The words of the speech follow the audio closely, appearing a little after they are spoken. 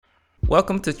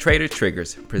Welcome to Trader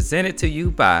Triggers, presented to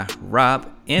you by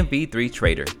Rob MV3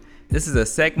 Trader. This is a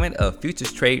segment of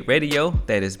Futures Trade Radio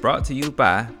that is brought to you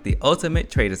by The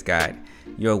Ultimate Trader's Guide,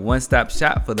 your one-stop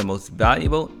shop for the most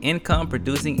valuable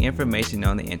income-producing information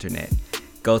on the internet.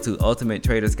 Go to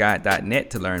ultimatetradersguide.net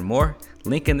to learn more.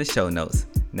 Link in the show notes.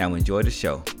 Now enjoy the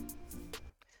show.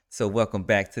 So welcome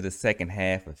back to the second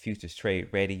half of Futures Trade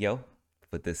Radio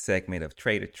for this segment of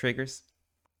Trader Triggers.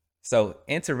 So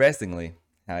interestingly,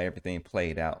 how everything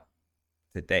played out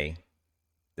today,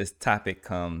 this topic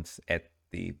comes at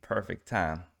the perfect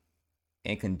time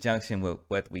in conjunction with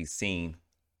what we've seen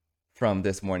from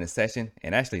this morning's session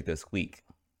and actually this week.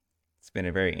 It's been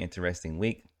a very interesting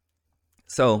week.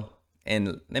 So,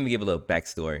 and let me give a little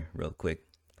backstory real quick.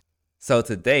 So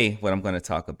today, what I'm going to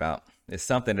talk about is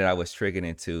something that I was triggered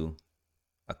into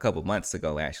a couple months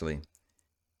ago, actually.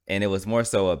 And it was more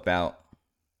so about,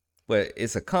 well,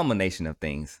 it's a combination of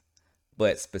things.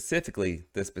 But specifically,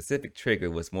 the specific trigger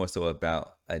was more so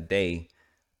about a day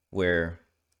where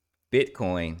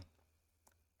Bitcoin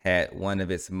had one of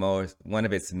its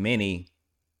many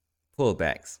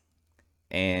pullbacks.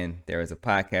 And there was a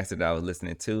podcast that I was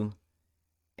listening to.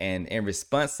 And in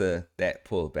response to that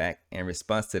pullback, in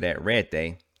response to that red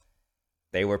day,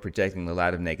 they were projecting a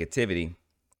lot of negativity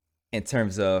in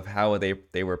terms of how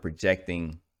they were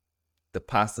projecting the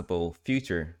possible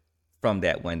future from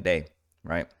that one day,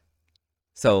 right?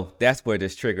 So that's where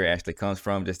this trigger actually comes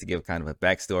from, just to give kind of a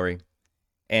backstory.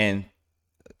 And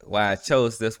why I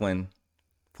chose this one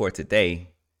for today,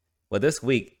 well, this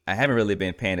week, I haven't really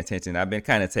been paying attention. I've been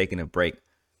kind of taking a break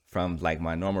from like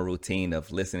my normal routine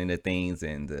of listening to things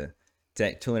and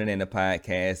tuning in to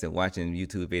podcasts and watching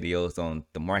YouTube videos on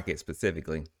the market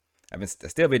specifically. I've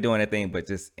still been doing that thing, but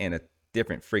just in a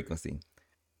different frequency.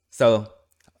 So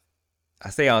I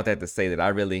say all that to say that I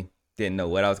really didn't know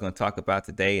what I was going to talk about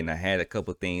today, and I had a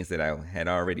couple things that I had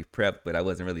already prepped, but I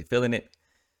wasn't really feeling it.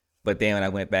 But then when I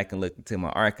went back and looked into my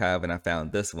archive and I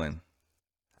found this one,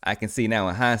 I can see now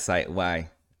in hindsight why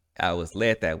I was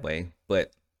led that way.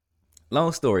 But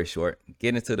long story short,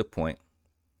 getting to the point,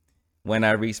 when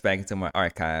I reached back into my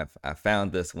archive, I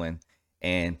found this one,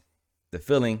 and the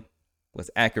feeling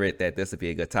was accurate that this would be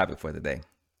a good topic for today,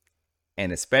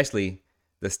 and especially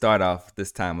to start off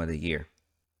this time of the year.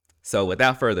 So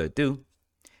without further ado,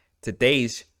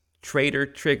 today's Trader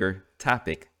Trigger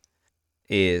topic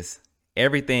is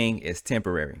everything is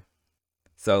temporary.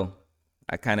 So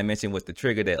I kind of mentioned what the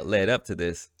trigger that led up to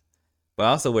this, but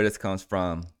also where this comes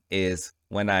from is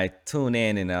when I tune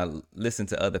in and I listen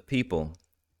to other people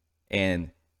and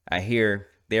I hear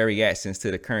their reactions to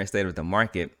the current state of the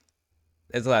market,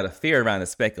 there's a lot of fear around the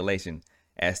speculation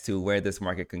as to where this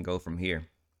market can go from here.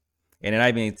 And then I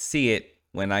even see it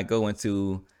when I go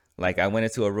into, like I went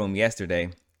into a room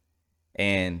yesterday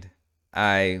and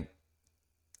I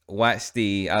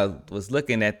was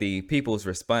looking at the people's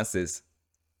responses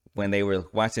when they were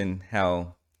watching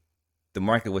how the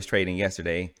market was trading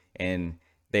yesterday, and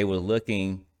they were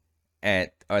looking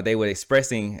at, or they were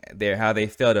expressing how they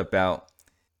felt about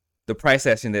the price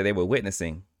action that they were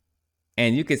witnessing.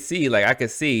 And you could see, like I could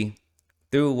see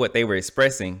through what they were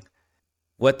expressing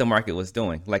what the market was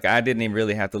doing. Like I didn't even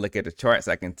really have to look at the charts.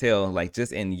 I can tell, like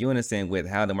just in unison with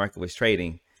how the market was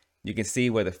trading, you can see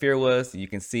where the fear was. You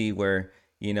can see where,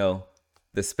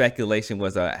 the speculation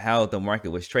was how the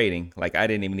market was trading. Like I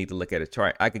didn't even need to look at a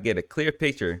chart. I could get a clear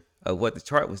picture of what the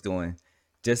chart was doing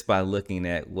just by looking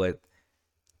at what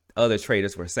other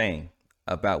traders were saying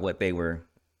about what they were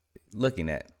looking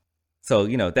at. So,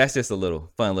 that's just a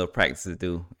fun little practice to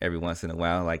do every once in a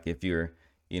while. Like if you're,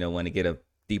 want to get a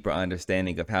deeper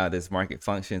understanding of how this market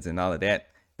functions and all of that,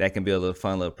 that can be a little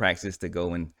fun little practice to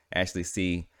go and actually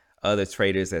see other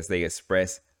traders as they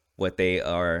express what they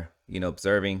are,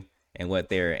 observing and what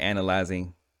they're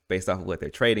analyzing based off of what they're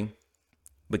trading.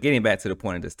 But getting back to the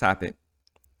point of this topic,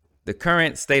 the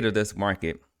current state of this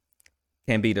market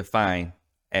can be defined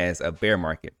as a bear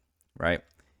market, right?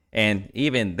 And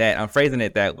even that, I'm phrasing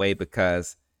it that way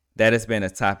because that has been a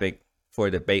topic for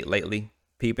debate lately.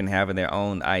 People having their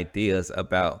own ideas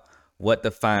about what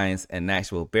defines an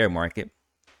actual bear market.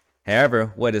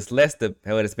 However, what has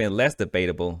been less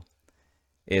debatable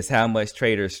is how much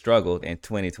traders struggled in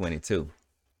 2022,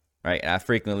 right? I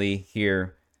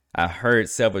heard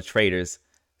several traders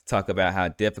talk about how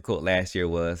difficult last year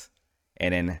was,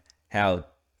 and then how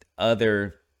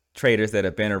other traders that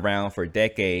have been around for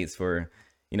decades, for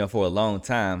a long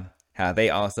time, how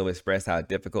they also expressed how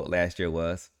difficult last year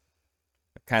was.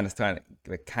 Kind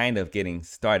of getting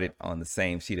started on the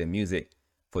same sheet of music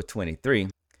for 23.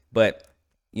 But,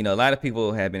 a lot of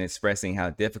people have been expressing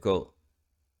how difficult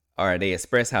or they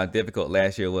express how difficult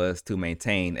last year was to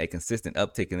maintain a consistent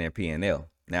uptick in their P&L.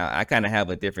 Now, I kind of have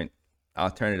a different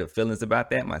alternative feelings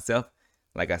about that myself.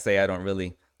 Like I say, I don't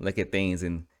really look at things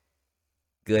in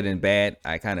good and bad.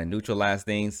 I kind of neutralize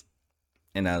things,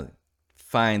 and I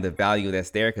find the value that's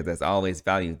there because there's always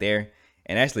value there.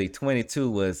 And actually,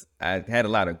 22 was, I had a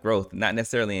lot of growth, not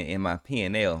necessarily in my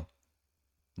P&L,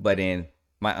 but in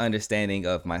my understanding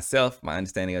of myself, my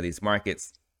understanding of these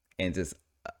markets, and just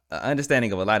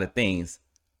understanding of a lot of things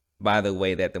by the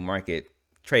way that the market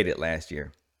traded last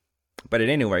year. But at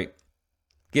any rate,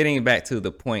 getting back to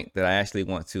the point that I actually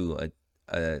want to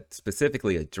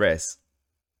specifically address,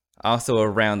 also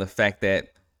around the fact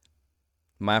that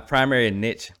my primary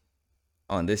niche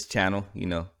on this channel,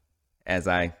 as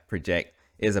I project,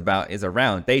 is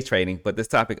around day trading, but this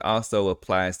topic also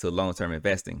applies to long-term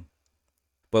investing.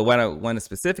 But what I want to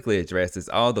specifically address is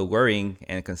all the worrying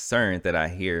and concern that I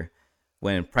hear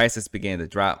when prices begin to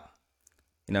drop.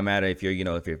 No matter if you're,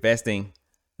 if you're investing,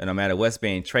 and no matter what's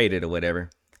being traded or whatever.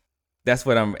 That's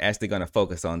what I'm actually going to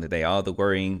focus on today. All the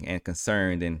worrying and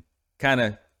concern, and kind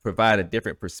of provide a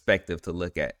different perspective to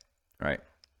look at, right?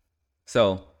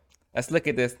 So let's look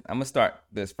at this. I'm going to start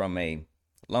this from a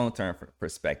long-term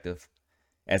perspective,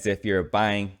 as if you're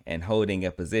buying and holding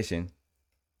a position.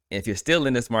 If you're still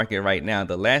in this market right now,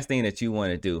 the last thing that you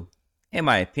want to do, in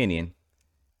my opinion,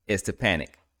 is to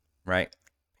panic, right?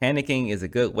 Panicking is a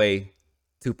good way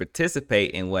to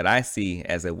participate in what I see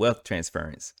as a wealth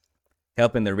transference,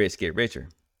 helping the rich get richer,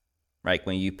 right?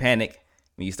 When you panic,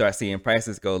 when you start seeing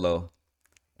prices go low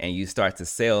and you start to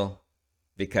sell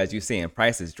because you're seeing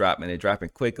prices drop and they're dropping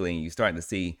quickly, and you start to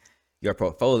see your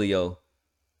portfolio,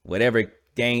 whatever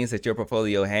gains that your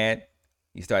portfolio had,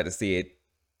 you start to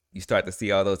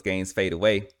see all those gains fade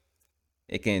away.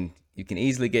 You can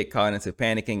easily get caught into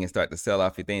panicking and start to sell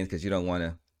off your things because you don't want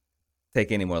to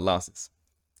take any more losses.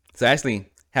 So I actually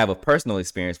have a personal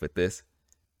experience with this,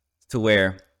 to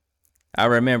where I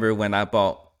remember when I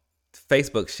bought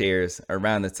Facebook shares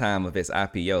around the time of its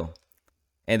IPO.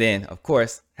 And then, of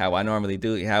course, how I normally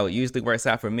do, how it usually works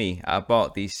out for me, I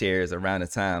bought these shares around the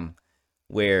time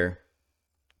where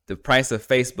the price of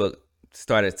Facebook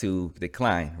started to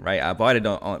decline, right? I bought it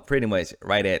on pretty much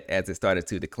right as it started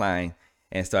to decline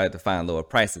and started to find lower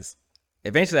prices.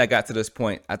 Eventually, I got to this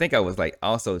point. I think I was like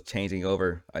also changing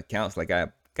over accounts. Like I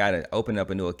got to open up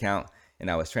a new account, and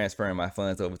I was transferring my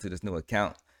funds over to this new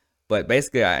account. But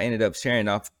basically, I ended up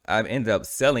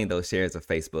selling those shares of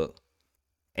Facebook.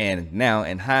 And now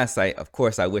in hindsight, of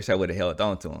course, I wish I would have held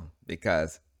on to them,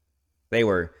 because they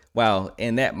were, while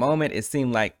in that moment, it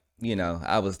seemed like,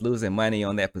 I was losing money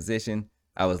on that position.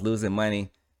 I was losing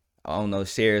money on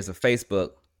those shares of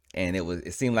Facebook, and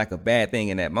it seemed like a bad thing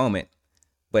in that moment.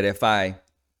 But if I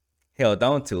held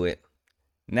on to it,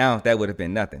 now that would have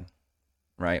been nothing,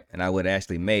 right? And I would have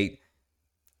actually made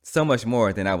so much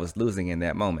more than I was losing in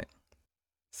that moment.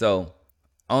 So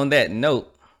on that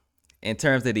note, in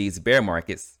terms of these bear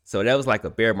markets, so that was like a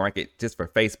bear market just for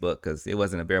Facebook, because it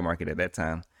wasn't a bear market at that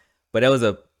time, but that was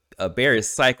a bearish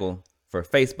cycle for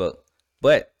Facebook.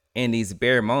 But in these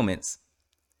bear moments,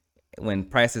 when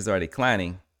prices are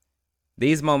declining,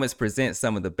 these moments present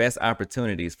some of the best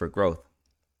opportunities for growth,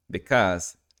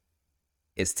 because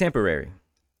it's temporary.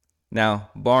 Now,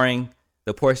 barring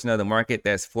the portion of the market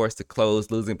that's forced to close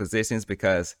losing positions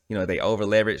because, they over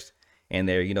leveraged and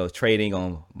they're, trading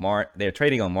on margin,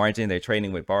 they're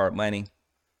trading with borrowed money,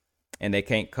 and they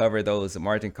can't cover those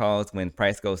margin calls when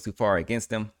price goes too far against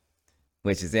them,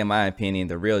 which is, in my opinion,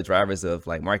 the real drivers of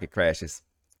like market crashes.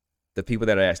 The people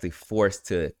that are actually forced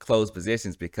to close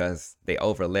positions because they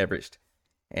over leveraged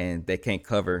and they can't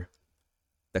cover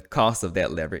the cost of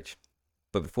that leverage.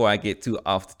 But before I get too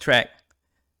off the track,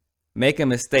 making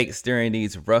mistakes during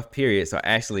these rough periods are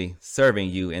actually serving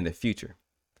you in the future.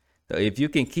 So if you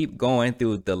can keep going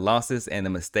through the losses and the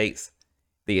mistakes,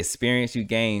 the experience you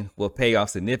gain will pay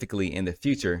off significantly in the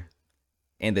future,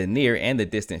 in the near and the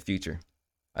distant future.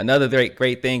 Another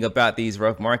great thing about these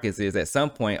rough markets is at some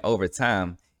point over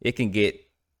time, it can't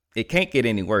get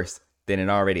any worse than it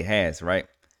already has, right?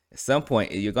 At some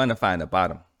point, you're going to find a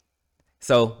bottom.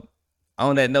 So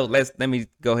on that note, let me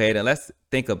go ahead and let's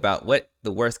think about what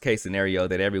the worst case scenario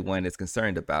that everyone is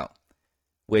concerned about,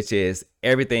 which is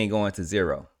everything going to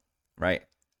zero, right?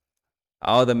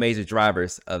 All the major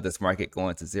drivers of this market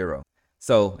going to zero.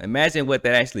 So imagine what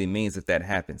that actually means if that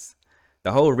happens.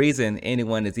 The whole reason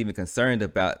anyone is even concerned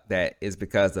about that is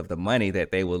because of the money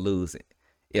that they will lose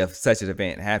if such an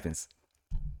event happens.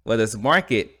 Well, this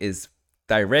market is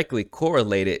directly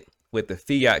correlated with the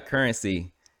fiat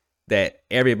currency that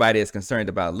everybody is concerned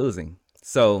about losing.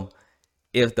 So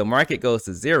if the market goes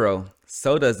to zero,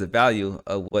 so does the value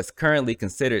of what's currently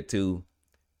considered to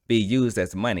be used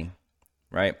as money,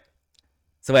 right?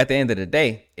 So at the end of the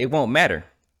day, it won't matter.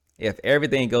 If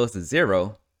everything goes to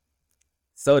zero,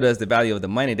 so does the value of the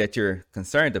money that you're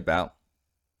concerned about.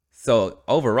 So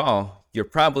overall, you're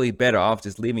probably better off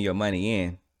just leaving your money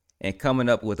in and coming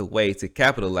up with a way to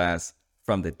capitalize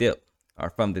from the dip or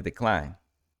from the decline.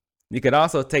 You could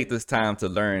also take this time to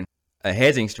learn a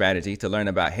hedging strategy, to learn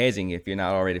about hedging if you're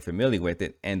not already familiar with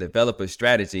it, and develop a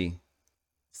strategy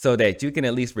so that you can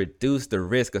at least reduce the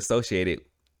risk associated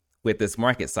with this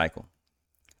market cycle.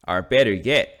 Or better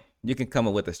yet, you can come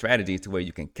up with a strategy to where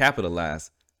you can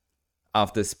capitalize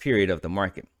off this period of the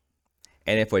market.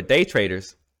 And if for day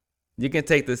traders, you can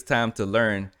take this time to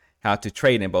learn how to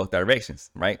trade in both directions,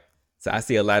 right? So I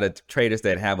see a lot of traders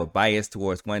that have a bias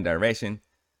towards one direction.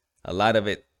 A lot of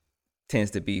it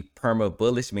tends to be perma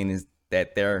bullish, meaning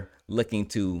that they're looking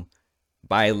to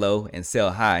buy low and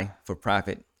sell high for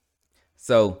profit.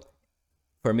 So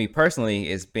for me personally,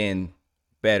 it's been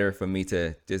better for me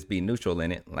to just be neutral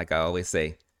in it, like I always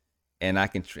say, and I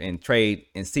can trade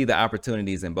and see the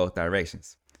opportunities in both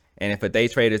directions. And if for day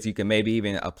traders, you can maybe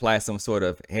even apply some sort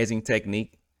of hedging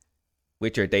technique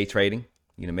with your day trading.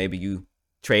 You know, maybe you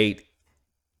trade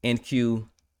NQ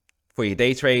for your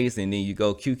day trades, and then you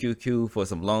go QQQ for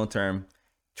some long-term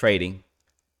trading,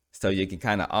 so you can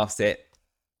kind of offset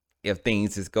if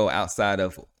things just go outside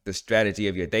of the strategy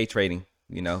of your day trading,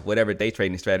 you know, whatever day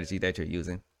trading strategy that you're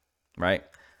using, right?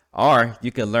 Or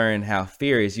you can learn how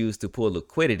fear is used to pull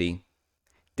liquidity,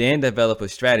 then develop a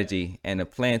strategy and a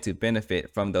plan to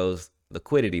benefit from those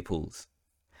liquidity pools.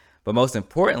 But most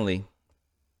importantly,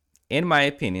 in my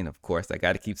opinion, of course, I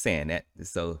got to keep saying that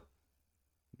so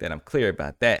that I'm clear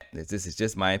about that. This is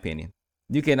just my opinion.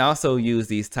 You can also use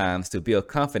these times to build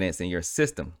confidence in your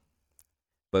system,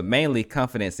 but mainly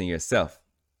confidence in yourself.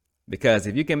 Because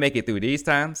if you can make it through these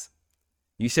times,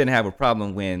 you shouldn't have a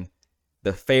problem when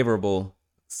the favorable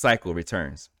cycle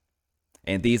returns.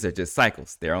 And these are just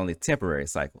cycles. They're only temporary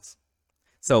cycles.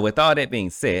 So with all that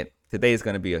being said, today is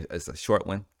going to be a short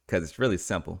one because it's really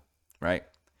simple, right?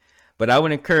 But I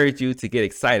would encourage you to get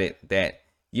excited that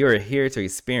you're here to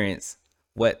experience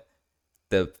what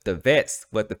the vets,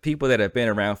 what the people that have been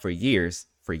around for years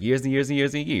and years and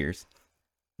years and years,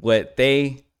 what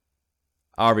they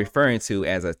are referring to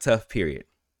as a tough period,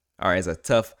 or as a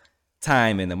tough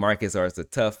time in the markets, or as a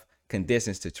tough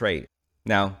conditions to trade.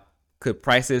 Now, could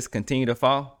prices continue to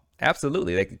fall?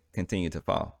 Absolutely, they could continue to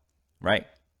fall, right?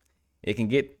 It can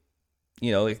get,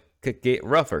 it could get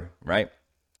rougher, right?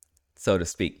 So to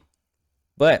speak.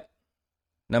 But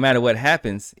no matter what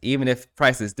happens, even if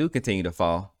prices do continue to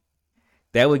fall,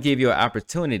 that will give you an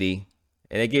opportunity,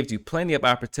 and it gives you plenty of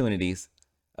opportunities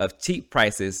of cheap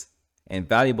prices and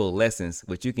valuable lessons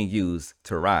which you can use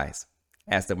to rise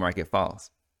as the market falls,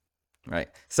 right?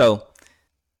 So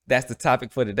that's the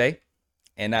topic for today.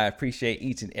 And I appreciate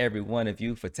each and every one of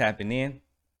you for tapping in.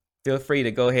 Feel free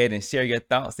to go ahead and share your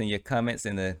thoughts and your comments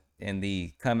in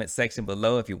the comment section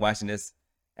below if you're watching this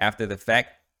after the fact.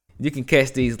 You can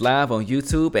catch these live on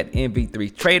YouTube at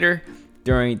MV3 Trader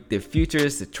during the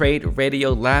Futures Trade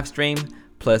Radio live stream,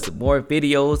 plus more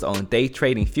videos on day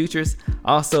trading futures.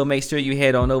 Also, make sure you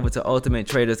head on over to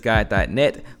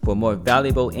ultimatetradersguide.net for more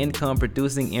valuable income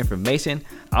producing information.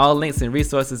 All links and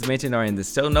resources mentioned are in the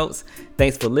show notes.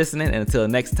 Thanks for listening, and until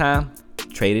next time,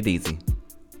 trade it easy.